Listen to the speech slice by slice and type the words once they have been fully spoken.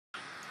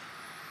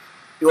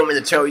You want me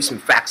to tell you some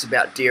facts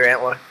about deer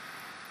antler?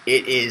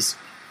 It is,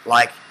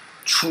 like,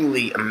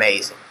 truly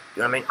amazing.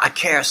 You know what I mean? I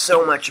care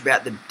so much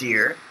about the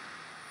deer.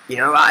 You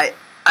know, I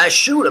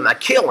shoot them, I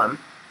kill them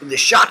with the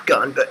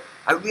shotgun, but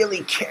I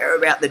really care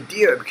about the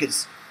deer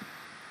because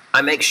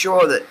I make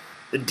sure that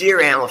the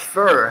deer antler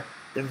fur,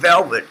 the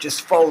velvet,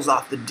 just falls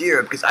off the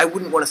deer because I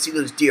wouldn't want to see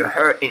those deer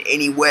hurt in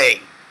any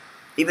way,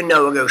 even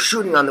though I go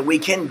shooting on the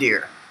weekend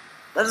deer.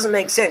 That doesn't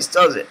make sense,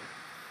 does it?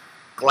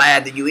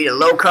 Glad that you eat a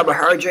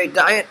low-carbohydrate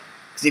diet,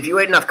 because if you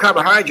ate enough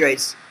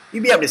carbohydrates,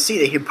 you'd be able to see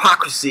the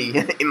hypocrisy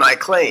in my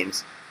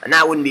claims, and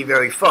that wouldn't be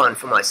very fun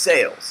for my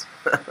sales.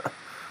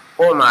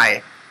 Or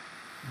my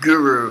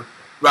guru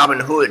Robin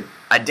Hood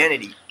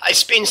identity. I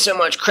spin so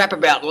much crap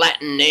about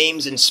Latin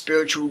names and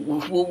spiritual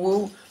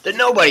woo-woo that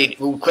nobody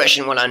will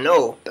question what I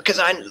know, because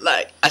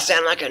I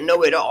sound like I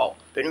know it all.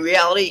 But in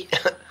reality,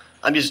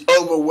 I'm just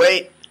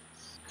overweight.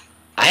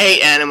 I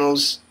hate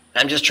animals.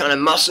 I'm just trying to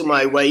muscle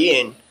my way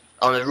in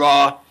on the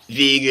raw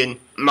vegan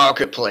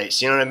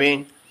marketplace. You know what I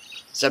mean?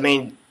 So, I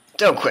mean,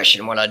 don't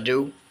question what I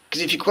do,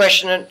 because if you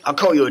question it, I'll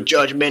call you a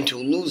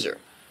judgmental loser.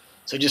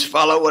 So just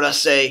follow what I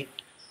say,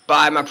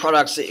 buy my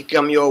products that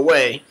come your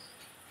way,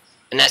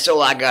 and that's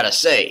all I gotta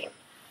say.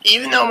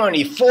 Even though I'm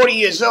only 40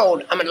 years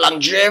old, I'm a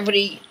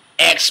longevity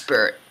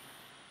expert.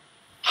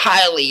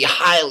 Highly,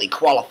 highly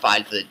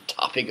qualified for the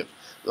topic of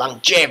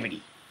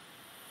longevity.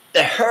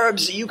 The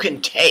herbs that you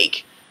can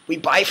take, we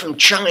buy from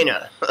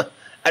China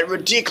at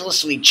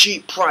ridiculously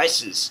cheap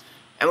prices,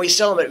 and we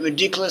sell them at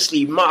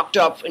ridiculously mocked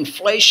up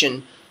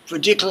inflation for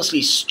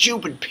ridiculously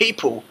stupid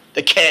people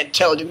that can't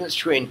tell the difference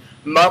between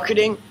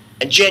marketing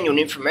and genuine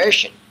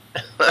information.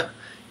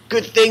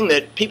 Good thing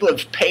that people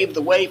have paved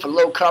the way for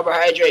low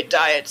carbohydrate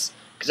diets,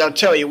 because I'll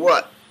tell you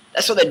what,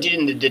 that's what they did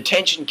in the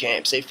detention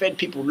camps. They fed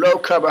people low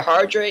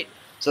carbohydrate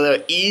so they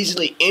were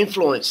easily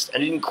influenced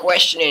and didn't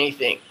question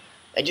anything.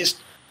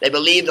 They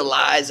believe the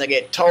lies they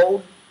get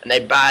told, and they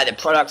buy the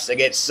products that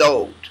get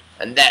sold.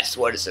 And that's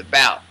what it's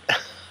about.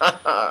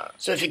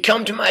 So if you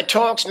come to my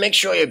talks, make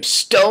sure you're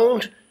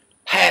stoned,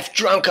 half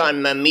drunk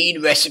on my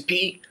mead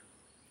recipe,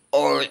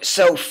 or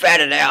so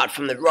fatted out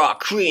from the raw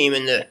cream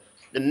and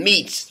the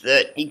meats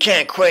that you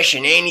can't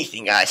question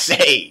anything I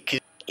say. 'Cause,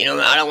 you know,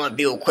 I don't want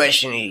people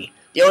questioning me.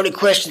 The only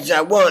questions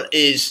I want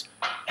is,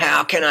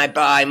 how can I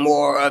buy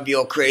more of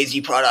your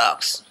crazy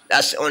products?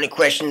 That's the only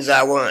questions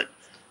I want.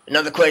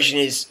 Another question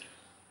is,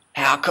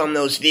 how come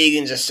those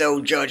vegans are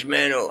so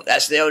judgmental?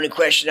 That's the only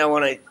question I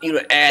want you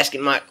to ask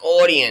in my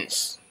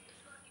audience.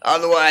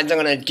 Otherwise, I'm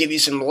going to give you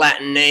some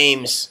Latin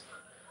names.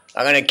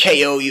 I'm going to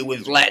KO you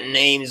with Latin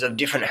names of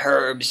different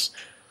herbs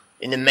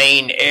in the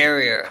main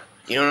area.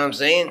 You know what I'm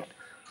saying?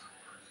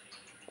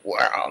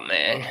 Wow,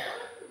 man.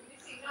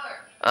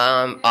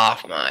 I'm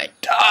off my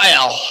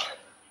dial.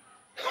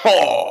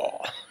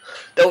 Oh,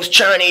 those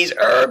Chinese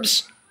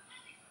herbs,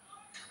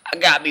 I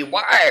got me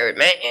wired,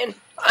 man.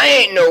 I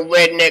ain't no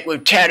redneck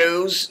with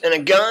tattoos and a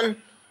gun.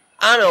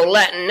 I know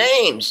Latin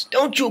names.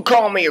 Don't you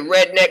call me a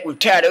redneck with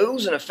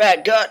tattoos and a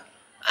fat gut.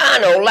 I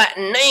know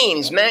Latin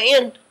names,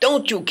 man.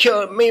 Don't you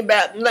kill me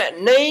about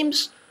Latin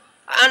names.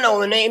 I know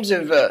the names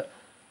of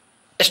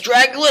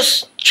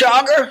astragalus,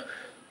 chaga,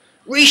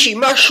 reishi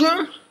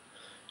mushroom.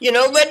 You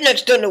know,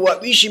 rednecks don't know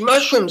what reishi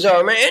mushrooms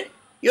are, man.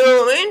 You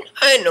know what I mean?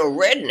 I ain't no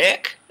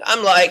redneck.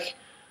 I'm like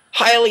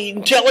highly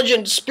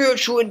intelligent,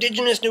 spiritual,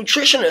 indigenous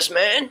nutritionist,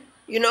 man.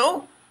 You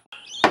know?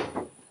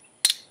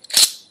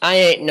 I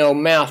ain't no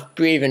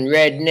mouth-breathing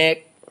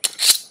redneck.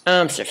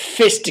 I'm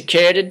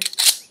sophisticated.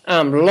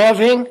 I'm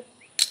loving.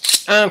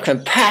 I'm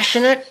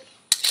compassionate.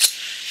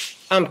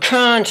 I'm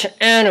kind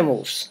to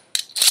animals.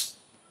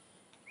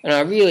 And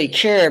I really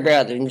care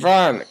about the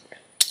environment.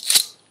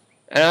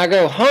 And I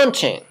go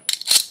hunting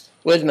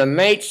with my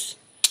mates,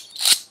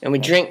 and we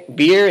drink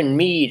beer and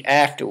mead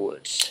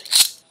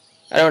afterwards.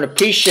 I don't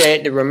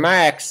appreciate the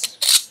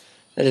remarks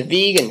of the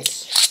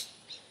vegans.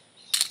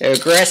 They're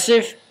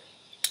aggressive.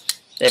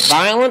 They're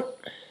violent,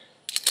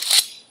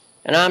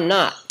 and I'm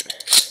not.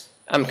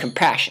 I'm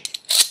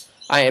compassionate.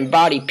 I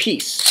embody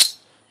peace,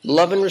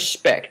 love, and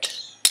respect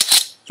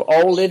for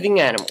all living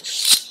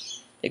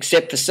animals,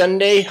 except for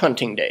Sunday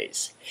hunting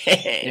days.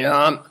 You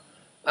know,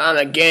 I'm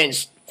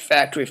against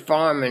factory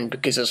farming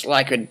because it's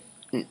like a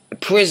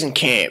prison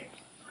camp.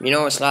 You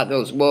know, it's like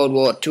those World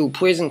War II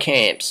prison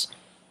camps.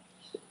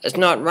 It's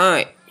not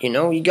right. You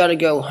know, you got to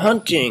go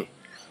hunting,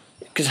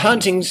 because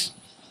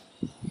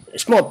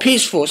it's more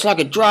peaceful. It's like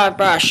a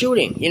drive-by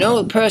shooting. You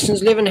know, the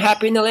person's living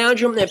happy in the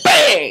lounge room, and then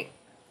bang!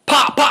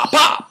 Pop, pop,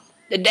 pop!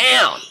 They're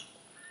down.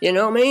 You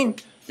know what I mean?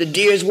 The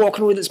deer's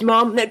walking with its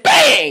mom, and then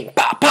bang!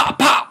 Pop, pop,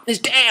 pop! It's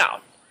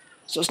down.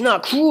 So it's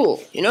not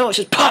cruel. You know, it's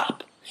just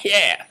pop.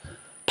 Yeah.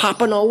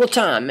 Popping all the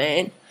time,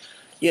 man.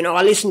 You know,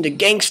 I listen to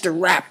gangster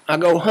rap. I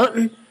go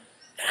hunting.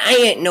 I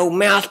ain't no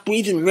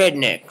mouth-breathing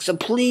redneck. So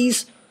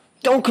please,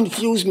 don't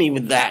confuse me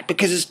with that,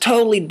 because it's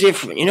totally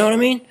different. You know what I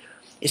mean?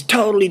 It's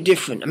totally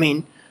different. I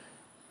mean,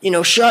 you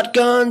know,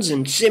 shotguns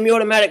and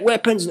semi-automatic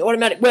weapons and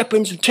automatic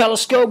weapons with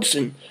telescopes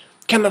and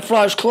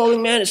camouflage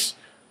clothing, man.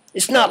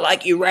 It's not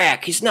like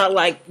Iraq. It's not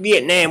like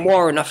Vietnam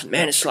War or nothing,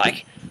 man. It's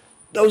like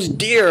Those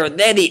deer,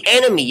 they're the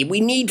enemy.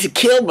 We need to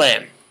kill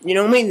them. You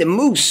know what I mean? The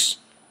moose.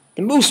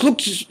 The moose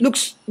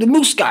the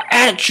moose got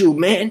attitude,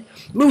 man.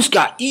 Moose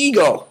got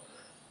ego.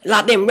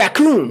 Like them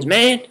raccoons,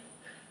 man.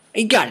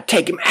 You gotta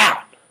take him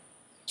out.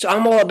 So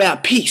I'm all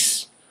about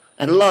peace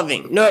and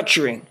loving,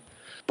 nurturing.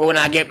 But when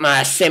I get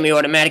my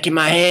semi-automatic in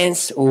my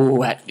hands,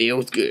 oh, that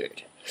feels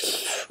good.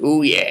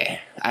 Oh yeah,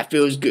 that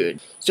feels good.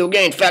 So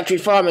again, factory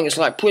farming is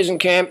like prison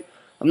camp.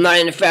 I'm not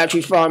into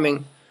factory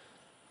farming,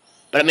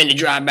 but I'm into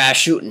drive-by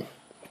shooting.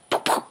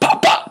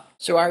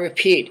 So I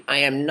repeat, I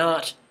am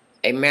not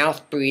a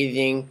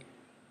mouth-breathing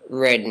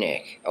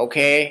redneck,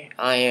 okay?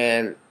 I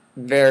am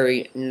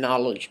very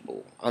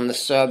knowledgeable on the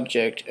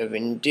subject of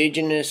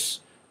indigenous,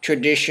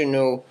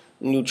 traditional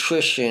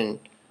nutrition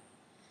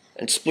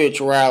and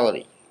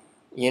spirituality,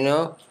 you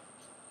know?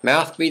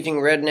 Mouth-breathing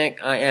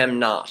redneck, I am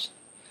not.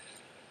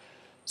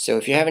 So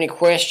if you have any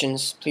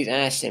questions, please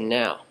ask them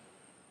now.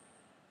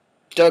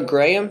 Doug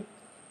Graham?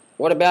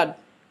 What about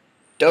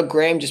Doug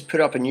Graham just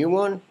put up a new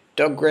one?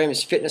 Doug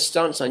Graham's fitness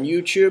stunts on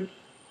YouTube?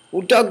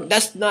 Well, Doug,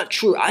 that's not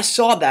true. I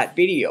saw that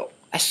video.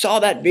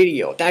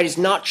 That is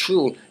not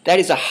true. That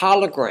is a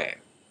hologram.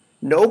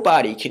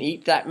 Nobody can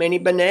eat that many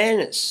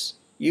bananas.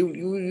 You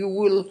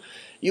will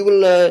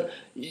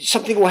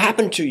something will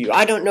happen to you.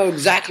 I don't know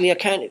exactly. I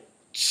can't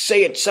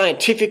say it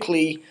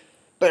scientifically,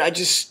 but I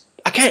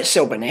can't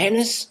sell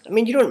bananas. I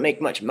mean, you don't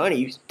make much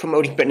money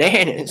promoting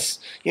bananas.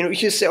 You know, you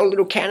just sell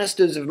little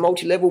canisters of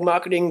multi-level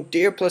marketing,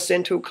 deer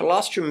placental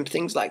colostrum,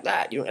 things like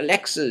that. You know,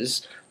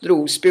 Alexas,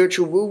 little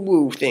spiritual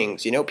woo-woo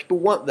things. You know, people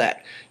want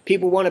that.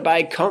 People want to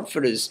buy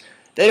comforters.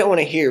 They don't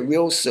want to hear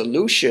real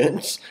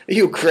solutions. Are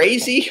you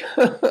crazy?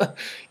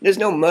 There's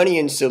no money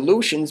in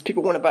solutions.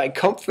 People want to buy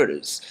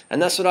comforters. And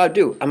that's what I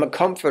do. I'm a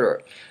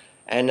comforter.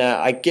 And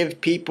I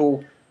give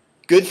people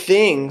good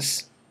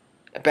things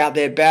about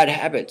their bad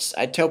habits.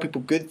 I tell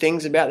people good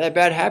things about their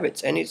bad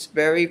habits, and it's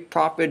very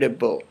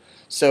profitable.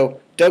 So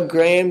Doug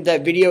Graham,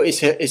 that video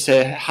is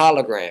a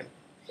hologram.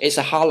 It's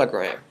a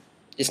hologram.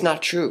 It's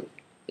not true.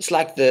 It's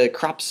like the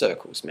crop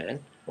circles, man,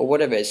 or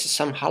whatever. It's just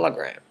some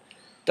hologram.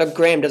 Doug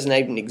Graham doesn't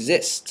even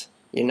exist.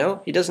 You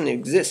know, he doesn't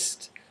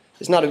exist.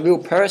 He's not a real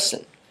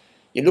person.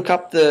 You ring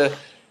up the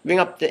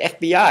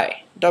FBI.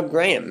 Doug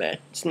Graham, man,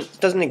 it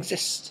doesn't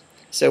exist.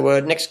 So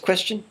next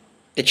question,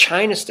 the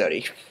China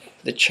study.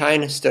 The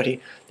China study.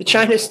 The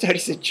China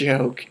study's a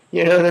joke.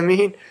 You know what I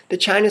mean? The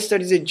China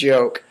study's a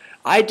joke.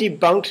 I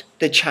debunked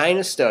the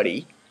China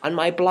study on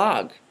my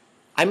blog.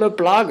 I'm a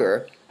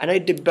blogger, and I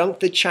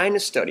debunked the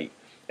China study.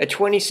 A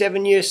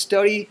 27-year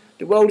study,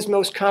 the world's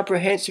most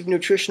comprehensive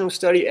nutritional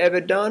study ever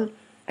done,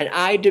 and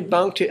I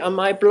debunked it on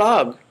my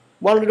blog.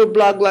 One little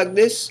blog like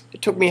this,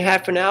 it took me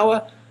half an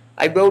hour.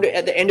 I wrote it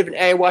at the end of an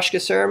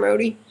ayahuasca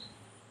ceremony.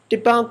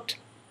 Debunked.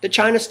 The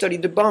China study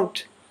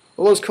debunked.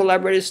 All those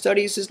collaborative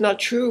studies is not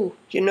true,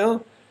 you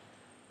know?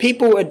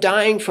 People are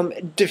dying from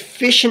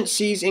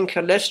deficiencies in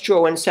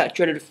cholesterol and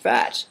saturated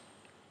fat.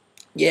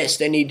 Yes,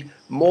 they need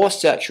more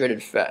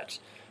saturated fat.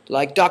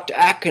 Like Dr.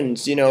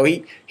 Atkins, you know,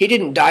 he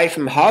didn't die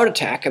from a heart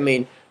attack. I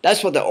mean,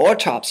 that's what the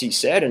autopsy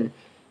said, and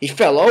he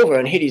fell over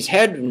and hit his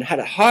head and had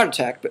a heart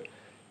attack, but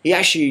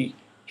he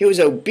was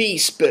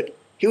obese, but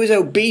he was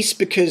obese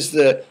because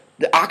the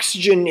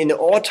oxygen in the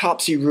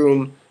autopsy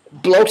room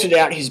bloated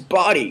out his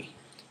body.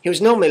 He was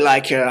normally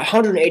like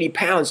 180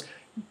 pounds.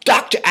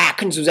 Dr.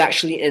 Atkins was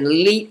actually an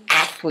elite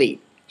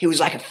athlete. He was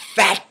like a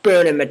fat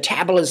burner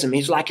metabolism.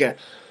 He's like a,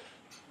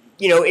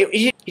 you know,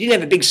 he didn't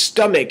have a big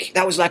stomach.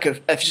 That was like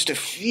just a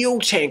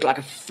fuel tank, like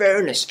a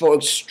furnace for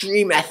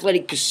extreme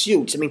athletic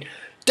pursuits. I mean,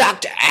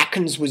 Dr.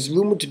 Atkins was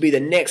rumored to be the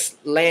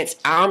next Lance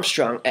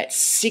Armstrong at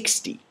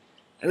 60.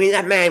 I mean,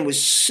 that man was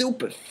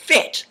super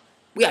fit.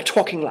 We are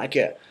talking like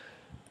a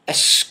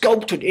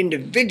sculpted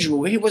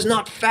individual. He was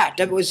not fat.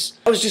 That was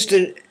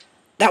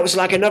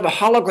like another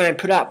hologram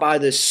put out by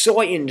the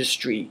soy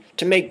industry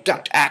to make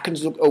Dr.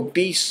 Atkins look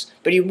obese,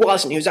 but he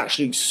wasn't. He was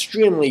actually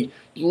extremely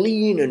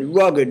lean and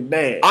rugged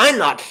man. I'm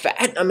not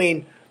fat. I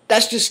mean,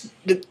 that's just,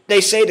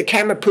 they say the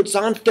camera puts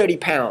on 30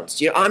 pounds.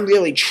 You know, I'm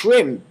really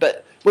trim,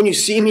 but when you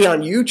see me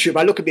on YouTube,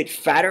 I look a bit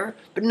fatter.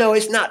 But no,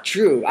 it's not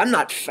true. I'm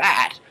not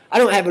fat. I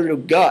don't have a little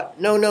gut.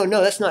 No,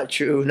 that's not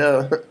true.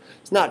 No,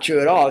 it's not true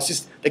at all. It's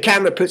just the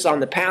camera puts on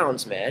the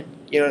pounds, man.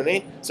 You know what I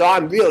mean? So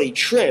I'm really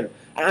trim.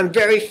 And I'm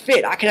very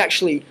fit. I can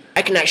actually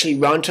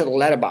run to the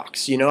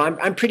letterbox. You know,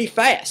 I'm pretty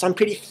fast. I'm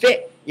pretty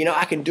fit. You know,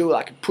 I can do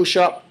like a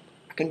push-up.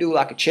 I can do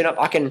like a chin-up.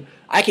 I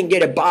can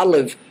get a bottle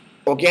of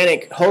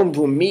organic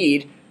homebrew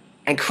mead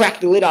and crack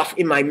the lid off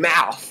in my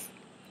mouth.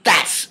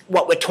 That's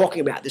what we're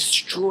talking about, the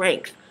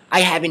strength.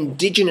 I have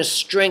indigenous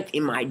strength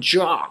in my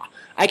jaw.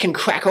 I can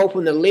crack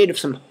open the lid of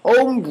some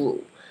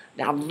homebrew.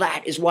 Now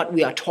that is what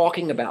we are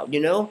talking about, you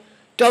know?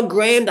 Doug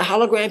Graham, the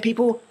hologram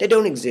people, they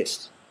don't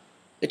exist.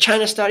 The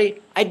China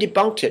study, I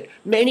debunked it.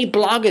 Many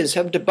bloggers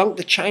have debunked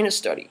the China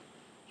study.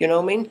 You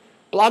know what I mean?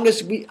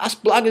 Us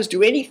bloggers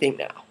do anything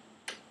now.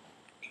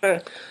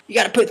 You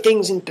got to put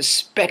things in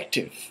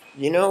perspective.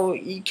 You know,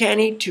 you can't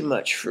eat too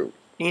much fruit.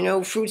 You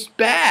know, fruit's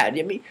bad.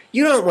 I mean,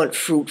 you don't want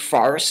fruit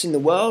forests in the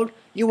world.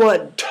 You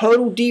want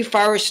total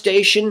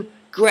deforestation,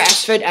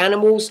 grass-fed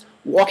animals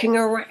walking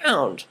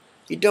around.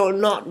 You do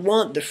not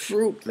want the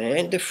fruit,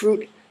 man. The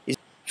fruit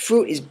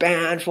is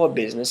bad for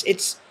business.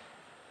 It's,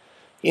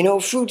 you know,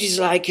 fruit is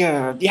like, you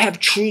have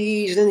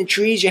trees, and in the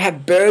trees you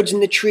have birds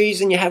in the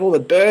trees, and you have all the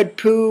bird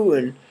poo,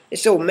 and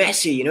it's so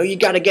messy, you know. You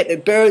got to get the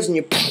birds, and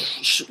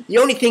the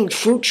only thing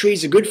fruit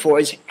trees are good for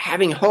is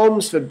having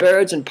homes for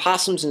birds and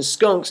possums and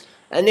skunks,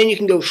 and then you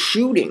can go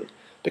shooting,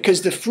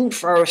 because the fruit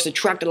forests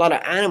attract a lot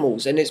of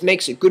animals, and it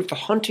makes it good for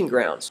hunting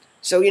grounds.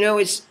 So, you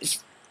know,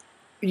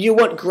 you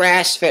want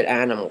grass-fed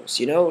animals,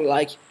 you know,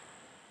 like,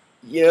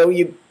 you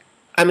know,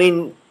 I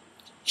mean,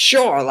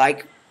 sure,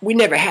 like, we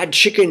never had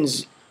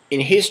chickens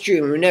in history,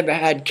 and we never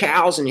had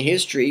cows in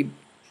history.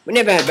 We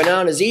never had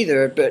bananas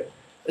either, but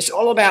it's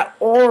all about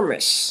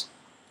ormus.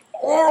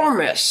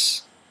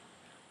 Ormus.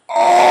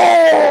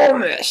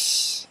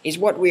 Ormus is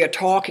what we are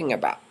talking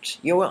about.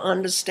 You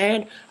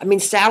understand? I mean,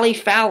 Sally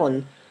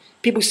Fallon,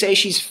 people say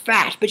she's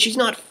fat, but she's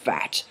not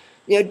fat.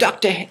 You know,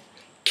 Dr.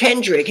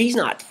 Kendrick, he's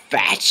not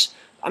fat.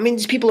 I mean,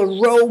 these people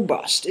are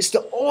robust. It's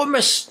the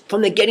ormus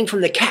getting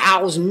from the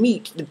cow's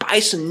meat, the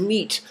bison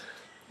meat.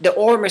 The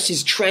ormus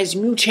is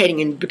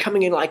transmutating and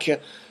becoming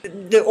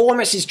the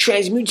ormus is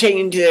transmutating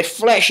into their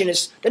flesh, and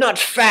they're not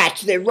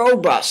fat, they're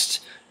robust.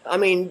 I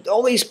mean,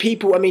 all these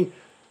people, I mean,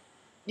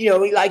 you know,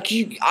 like,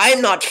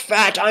 I'm not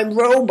fat, I'm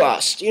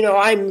robust. You know,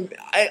 I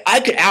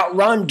could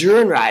outrun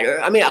Durianrider.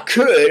 I mean, I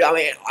could. I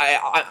mean,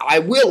 I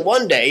will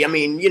one day. I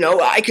mean, you know,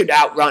 I could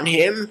outrun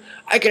him.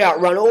 I could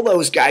outrun all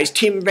those guys.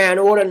 Tim Van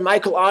Orden,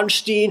 Michael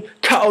Ornstein,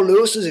 Carl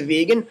Lewis is a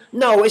vegan.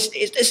 No,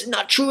 it's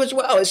not true as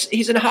well.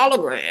 He's a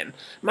hologram.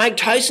 Mike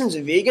Tyson's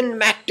a vegan.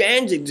 Mac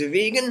Danzig's a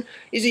vegan.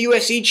 He's a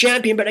UFC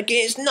champion. But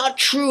again, it's not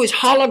true. It's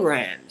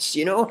holograms,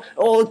 you know?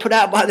 All put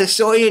out by the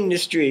soy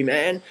industry,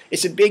 man.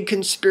 It's a big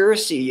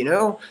conspiracy, you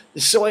know?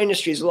 The soy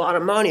industry is a lot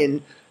of money,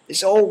 and the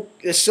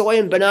soy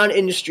and banana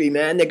industry,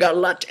 man, they got a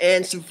lot to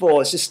answer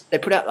for. It's just, they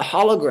put out the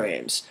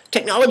holograms.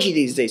 Technology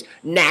these days.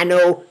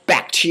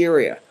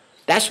 Nanobacteria.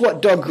 That's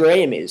what Doug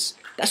Graham is.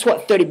 That's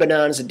what 30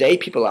 bananas a day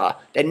people are.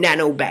 They're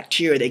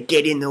nanobacteria. They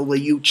get in all the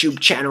YouTube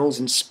channels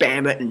and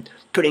spam it and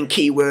put in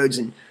keywords,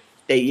 and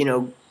they, you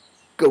know,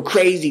 go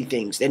crazy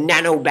things. They're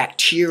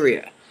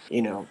nanobacteria.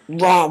 You know,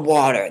 raw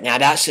water. Now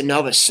that's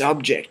another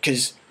subject,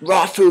 because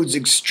raw food's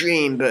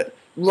extreme, but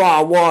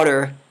raw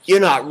water, you're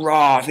not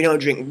raw if you don't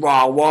drink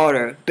raw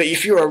water. But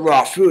if you're a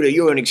raw fooder,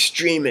 you're an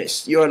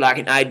extremist. You're like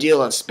an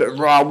idealist. But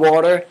raw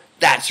water,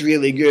 that's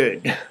really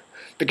good.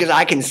 Because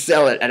I can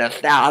sell it at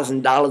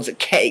 $1,000 a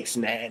case,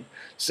 man.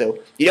 So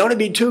you don't want to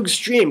be too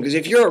extreme, because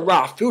if you're a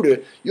raw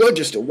fooder, you're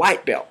just a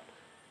white belt.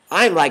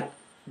 I'm like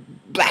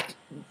black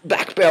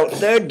belt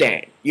third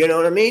dan. You know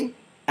what I mean?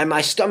 And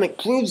my stomach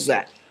proves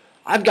that.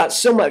 I've got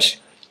so much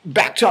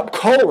backed up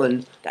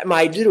colon that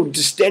my little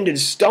distended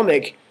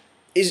stomach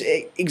is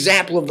an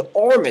example of the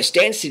ormus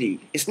density.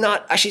 It's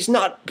not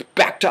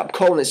backed up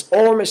colon, it's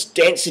ormus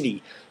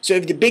density. So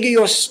if the bigger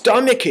your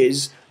stomach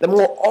is, the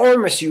more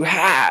ormus you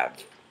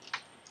have.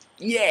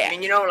 Yeah, I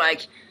mean, you know,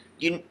 like,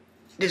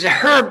 there's an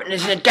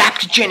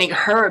adaptogenic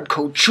herb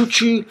called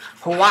Chuchu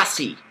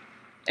Hawasi.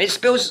 And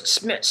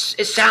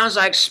it sounds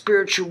like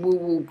spiritual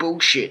woo-woo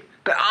bullshit.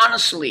 But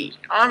honestly,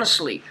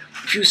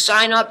 if you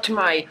sign up to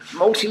my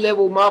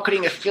multi-level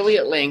marketing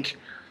affiliate link,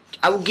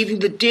 I will give you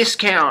the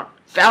discount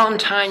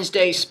Valentine's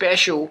Day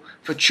special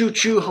for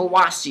Chuchu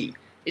Hawasi.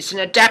 It's an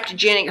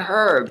adaptogenic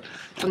herb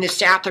from the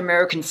South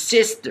American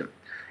system.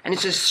 And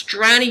it's a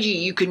strategy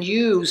you can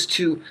use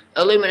to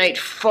eliminate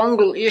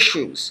fungal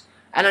issues.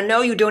 And I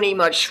know you don't eat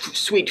much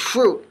sweet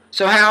fruit,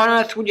 so how on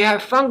earth would you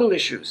have fungal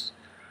issues?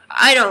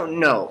 I don't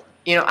know.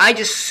 You know, I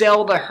just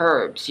sell the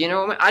herbs. You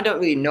know, I don't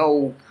really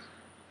know.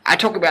 I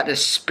talk about the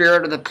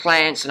spirit of the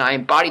plants, and I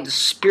embody the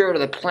spirit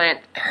of the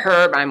plant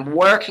herb I'm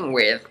working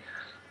with.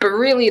 But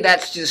really,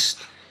 that's just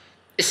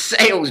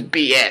sales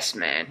BS,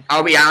 man.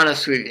 I'll be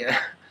honest with you.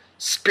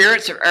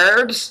 Spirits of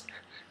herbs?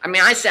 I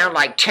mean, I sound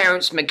like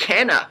Terrence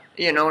McKenna,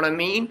 you know what I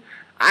mean?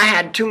 I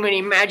had too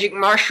many magic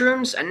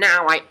mushrooms, and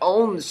now I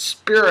own the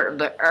spirit of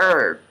the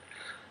herb.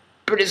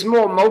 But it's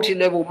more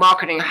multi-level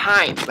marketing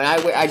hype. But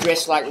I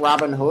dress like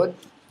Robin Hood.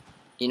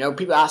 You know,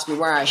 people ask me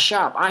where I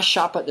shop. I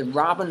shop at the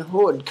Robin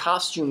Hood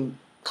costume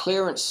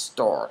clearance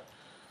store.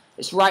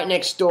 It's right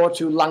next door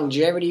to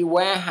Longevity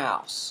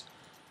Warehouse.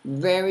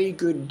 Very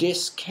good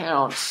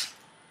discounts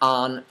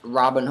on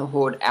Robin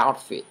Hood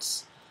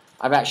outfits.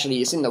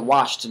 It's in the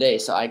wash today,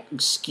 so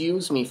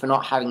excuse me for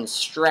not having a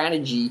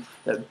strategy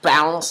that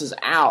balances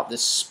out the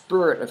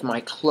spirit of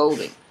my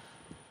clothing.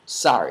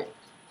 Sorry.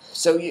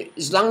 So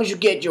as long as you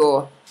get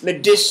your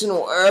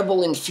medicinal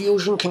herbal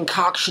infusion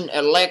concoction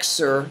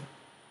elixir,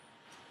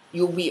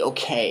 you'll be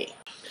okay.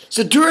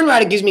 So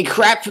Durianrider gives me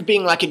crap for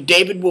being like a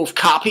David Wolf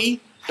copy,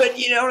 but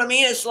you know what I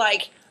mean? It's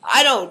like,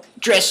 I don't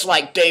dress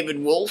like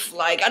David Wolf.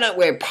 Like, I don't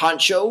wear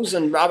ponchos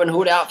and Robin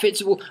Hood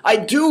outfits. Well, I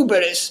do,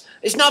 but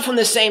it's not from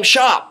the same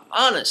shop,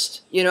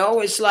 honest. You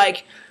know, it's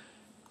like,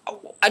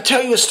 I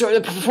tell you a story.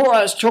 Before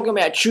I was talking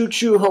about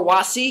Chuchu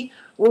Hawasi,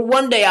 well,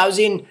 one day I was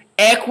in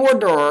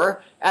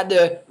Ecuador at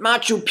the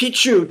Machu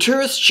Picchu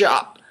tourist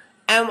shop,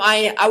 and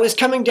I was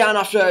coming down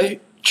after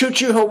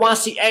Chuchu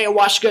Hawasi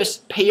Ayahuasca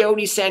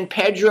Peyote San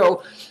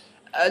Pedro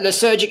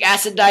lysergic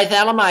acid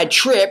diethylamide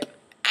trip,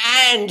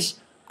 and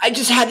I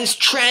just had this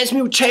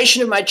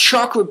transmutation of my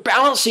chakra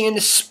balancing in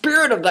the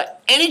spirit of the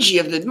energy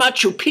of the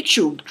Machu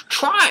Picchu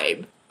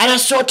tribe. And I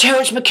saw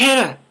Terence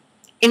McKenna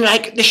in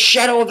like the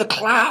shadow of the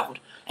cloud,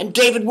 and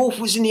David Wolf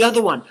was in the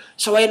other one.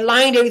 So I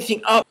lined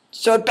everything up.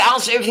 So I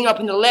balanced everything up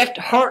in the left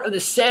heart of the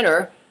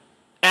center,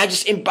 and I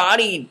just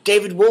embodied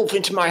David Wolf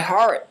into my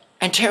heart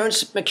and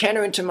Terence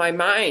McKenna into my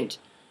mind,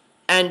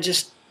 and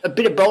just a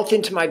bit of both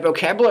into my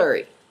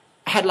vocabulary.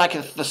 I had like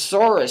a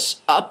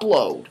thesaurus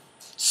upload,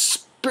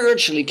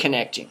 spiritually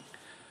connecting.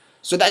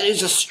 So that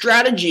is a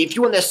strategy. If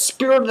you want the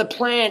spirit of the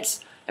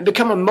plants and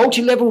become a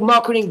multi-level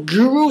marketing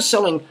guru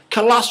selling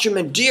colostrum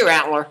and deer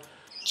antler,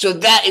 so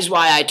that is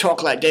why I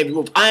talk like David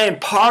Wolf. I am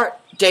part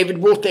David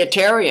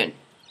Wolfitarian.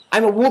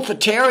 I'm a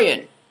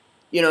Wolfitarian.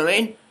 You know what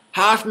I mean?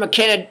 Half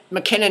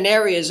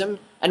McKennanism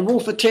and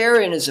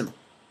Wolfitarianism.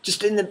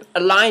 Just in the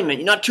alignment.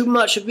 You're not too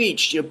much of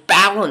each. You're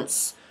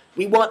balance.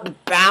 We want the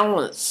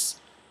balance.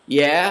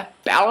 Yeah?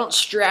 Balanced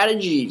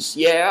strategies.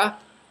 Yeah?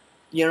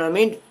 You know what I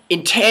mean?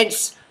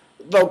 Intense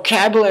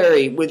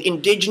vocabulary with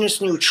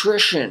indigenous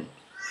nutrition.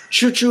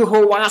 Chuchu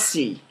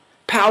Hawasi.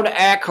 Powder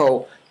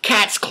echo.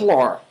 Cat's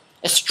claw.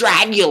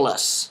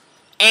 Astragalus.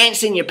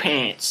 Ants in your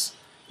pants.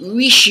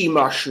 Reishi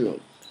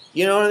mushroom.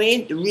 You know what I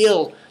mean? The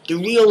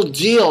real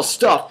deal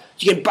stuff.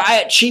 You can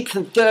buy it cheap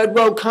from third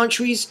world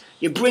countries.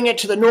 You bring it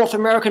to the North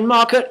American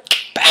market.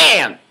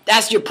 Bam!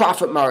 That's your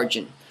profit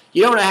margin.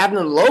 You don't have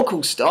no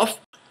local stuff.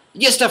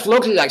 You get stuff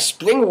locally like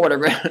spring water.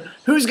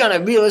 Who's going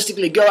to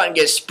realistically go out and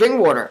get spring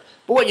water?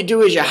 But what you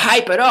do is you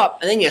hype it up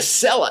and then you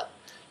sell it.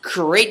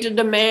 Create the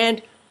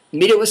demand,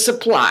 meet it with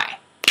supply.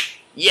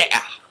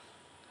 Yeah.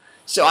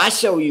 So I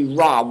sell you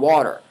raw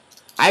water.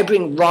 I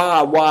bring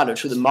raw water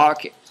to the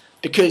market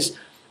because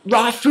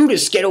raw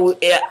foodists get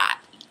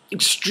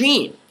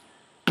extreme.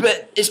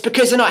 But it's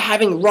because they're not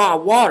having raw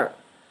water.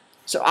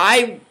 So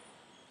I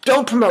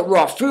don't promote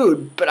raw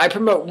food, but I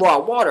promote raw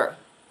water.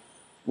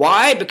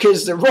 Why?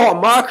 Because the raw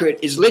market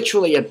is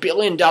literally $1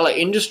 billion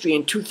industry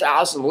in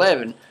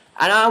 2011,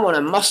 and I want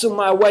to muscle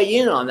my way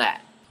in on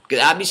that,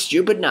 because I'd be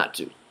stupid not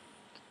to.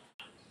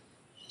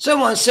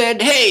 Someone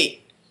said,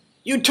 hey,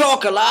 you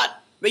talk a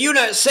lot, but you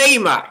don't say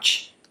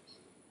much.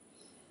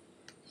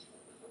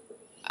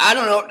 I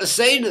don't know what to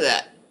say to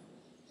that.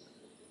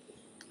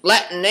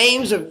 Latin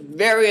names of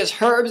various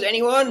herbs,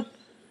 anyone?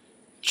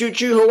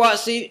 Chuchu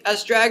Hawasi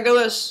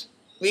Astragalus,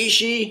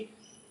 Reishi,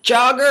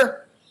 Chaga?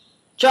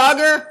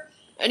 Chaga?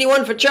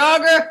 Anyone for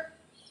chaga?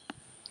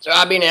 So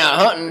I've been out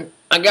hunting.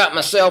 I got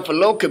myself a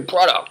local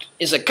product.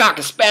 It's a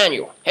Cocker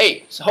Spaniel.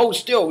 Hey, so hold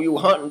still, you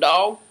hunting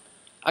dog.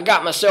 I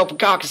got myself a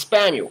Cocker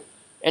Spaniel,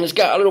 and it's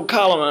got a little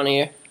collar on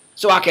here,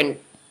 so I can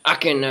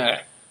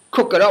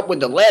cook it up with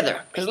the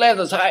leather, because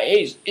leather's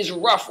is a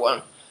rough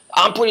one.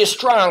 I'm pretty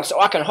strong, so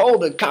I can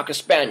hold the Cocker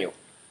Spaniel.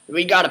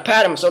 We gotta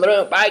pat them so they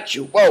don't bite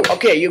you. Whoa,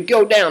 okay, you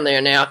go down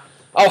there now.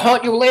 I'll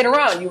hunt you later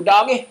on, you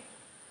doggy.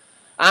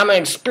 I'm an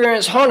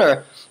experienced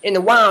hunter. In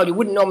the wild, you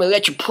wouldn't normally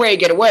let your prey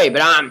get away,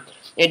 but I'm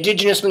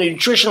indigenously,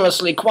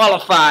 nutritionally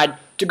qualified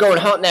to go and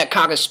hunt that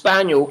Cocker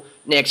Spaniel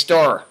next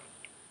door.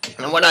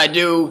 And what I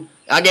do,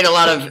 I get a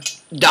lot of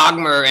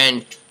dogma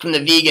and from the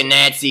vegan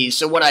Nazis,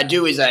 so what I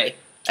do is I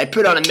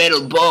put on a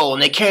metal bowl,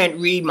 and they can't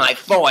read my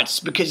thoughts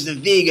because the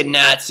vegan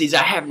Nazis,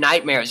 I have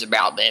nightmares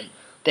about them.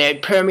 They're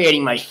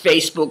permeating my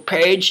Facebook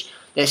page,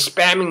 they're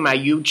spamming my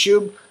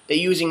YouTube, they're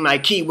using my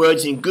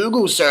keywords in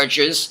Google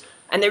searches,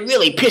 and they're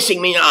really pissing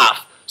me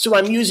off. So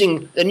I'm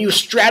using the new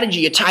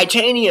strategy, a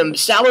titanium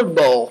salad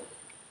bowl.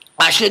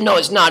 Actually, no,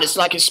 it's not. It's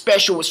like a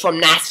special. It's from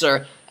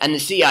NASA and the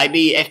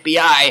CIB,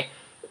 FBI,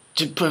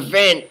 to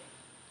prevent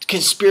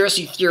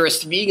conspiracy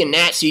theorist vegan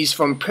Nazis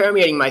from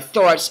permeating my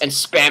thoughts and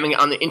spamming it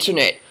on the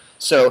internet.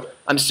 So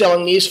I'm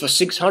selling these for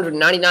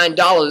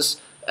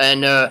 $699,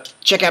 and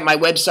check out my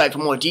website for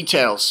more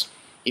details.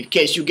 In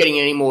case you're getting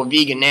any more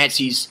vegan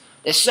Nazis.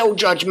 They're so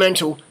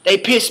judgmental. They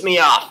piss me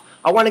off.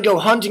 I want to go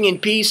hunting in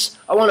peace.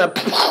 I want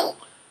to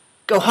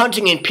go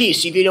hunting in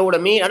peace, if you know what I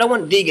mean. I don't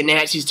want vegan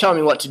Nazis telling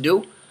me what to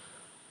do.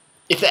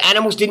 If the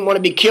animals didn't want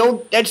to be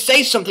killed, they'd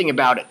say something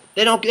about it.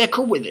 They're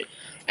cool with it.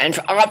 And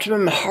for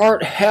optimum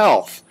heart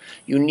health,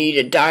 you need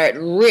a diet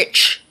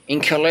rich in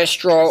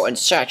cholesterol and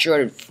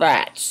saturated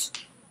fats.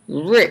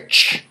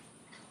 Rich.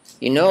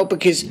 You know,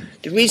 because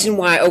the reason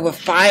why over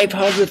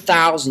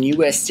 500,000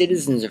 U.S.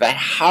 citizens have had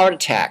heart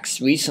attacks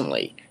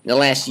recently, in the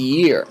last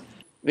year,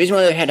 the reason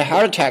why they've had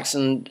heart attacks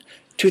in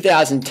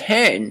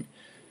 2010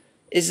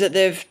 is that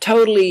they've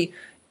totally,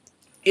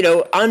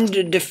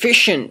 under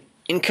deficient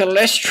in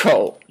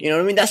cholesterol. You know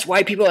what I mean? That's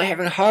why people are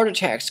having heart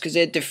attacks, because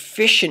they're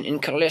deficient in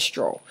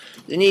cholesterol.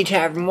 They need to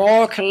have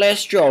more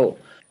cholesterol.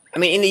 I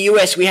mean, in the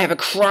US, we have a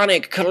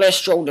chronic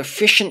cholesterol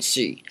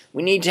deficiency.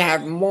 We need to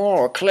have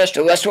more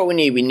cholesterol. That's what we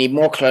need. We need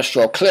more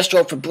cholesterol.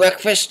 Cholesterol for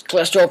breakfast,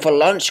 cholesterol for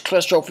lunch,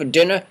 cholesterol for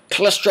dinner,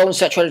 cholesterol and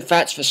saturated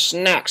fats for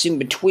snacks in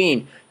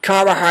between.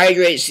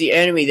 Carbohydrates, the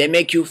enemy. They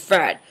make you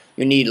fat.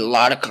 You need a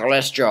lot of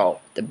cholesterol.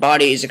 The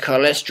body is a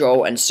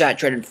cholesterol and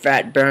saturated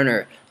fat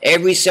burner.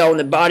 Every cell in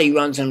the body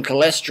runs on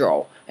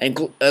cholesterol. And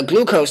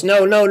glucose,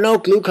 no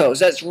glucose.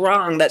 That's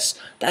wrong. That's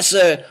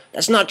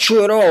not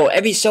true at all.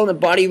 Every cell in the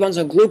body runs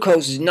on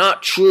glucose is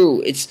not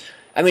true. It's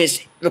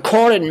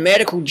recorded in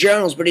medical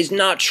journals, but it's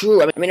not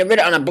true. I mean, I read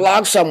it on a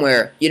blog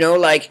somewhere. You know,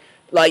 like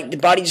the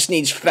body just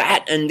needs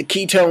fat, and the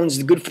ketones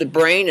are good for the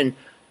brain. And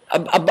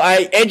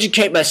I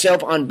educate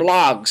myself on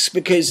blogs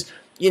because,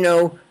 you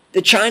know,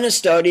 the China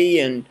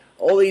study and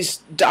all these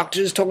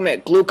doctors talking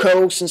about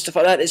glucose and stuff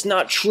like that. It's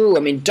not true.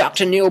 I mean,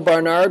 Dr. Neil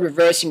Barnard,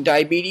 reversing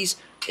diabetes.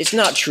 It's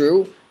not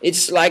true.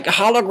 It's like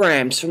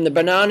holograms from the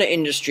banana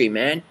industry,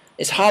 man.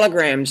 It's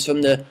holograms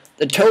from the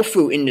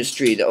tofu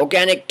industry. The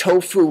organic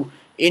tofu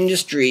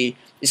industry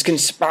is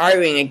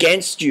conspiring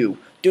against you.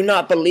 Do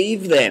not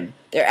believe them.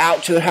 They're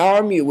out to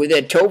harm you with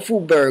their tofu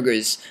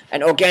burgers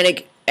and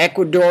organic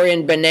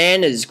Ecuadorian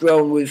bananas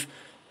grown with,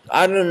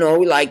 I don't know,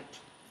 like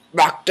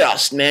rock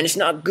dust, man. It's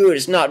not good.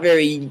 It's not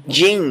very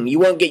jing. You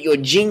won't get your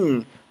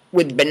jing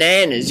with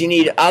bananas. You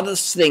need other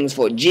things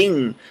for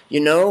jing,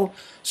 you know?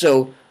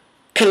 So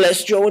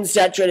cholesterol and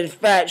saturated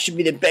fat should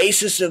be the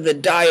basis of the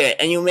diet,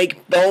 and you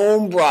make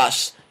bone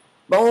broths.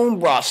 Bone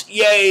broths.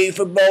 Yay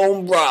for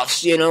bone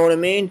broths, you know what I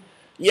mean?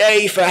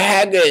 Yay for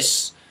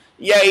haggis.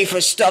 Yay for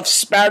stuffed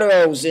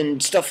sparrows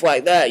and stuff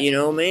like that, you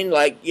know what I mean?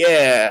 Like,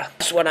 yeah.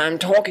 That's what I'm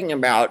talking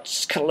about.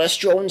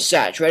 Cholesterol and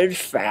saturated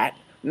fat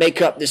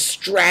make up the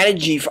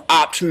strategy for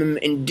optimum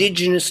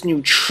indigenous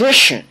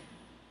nutrition.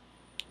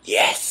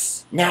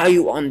 Yes. Now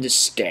you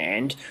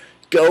understand.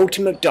 Go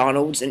to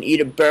McDonald's and eat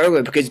a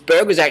burger, because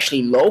burger's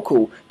actually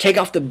local. Take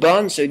off the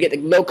bun so you get the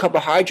low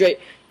carbohydrate.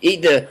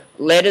 Eat the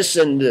lettuce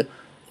and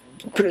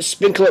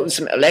sprinkle it with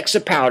some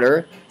Alexa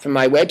powder from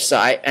my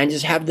website, and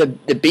just have the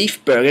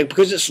beef burger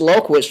because it's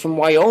local. It's from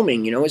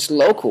Wyoming, you know. It's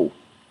local.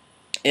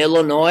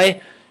 Illinois,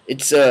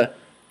 it's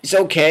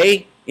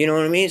okay. You know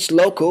what I mean? It's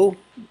local.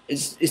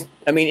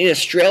 I mean, in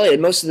Australia,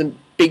 most of the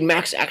Big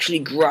Mac's actually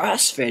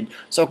grass-fed.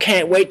 So I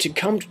can't wait to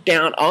come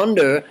down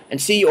under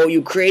and see all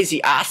you crazy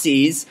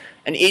Aussies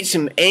and eat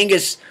some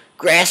Angus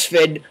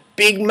grass-fed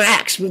Big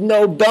Macs with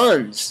no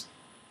buns.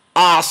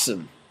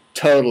 Awesome.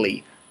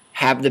 Totally.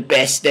 Have the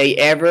best day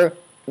ever.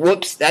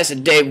 Whoops, that's a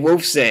Dave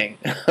Wolf saying.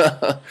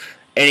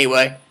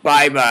 Anyway,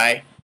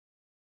 bye-bye.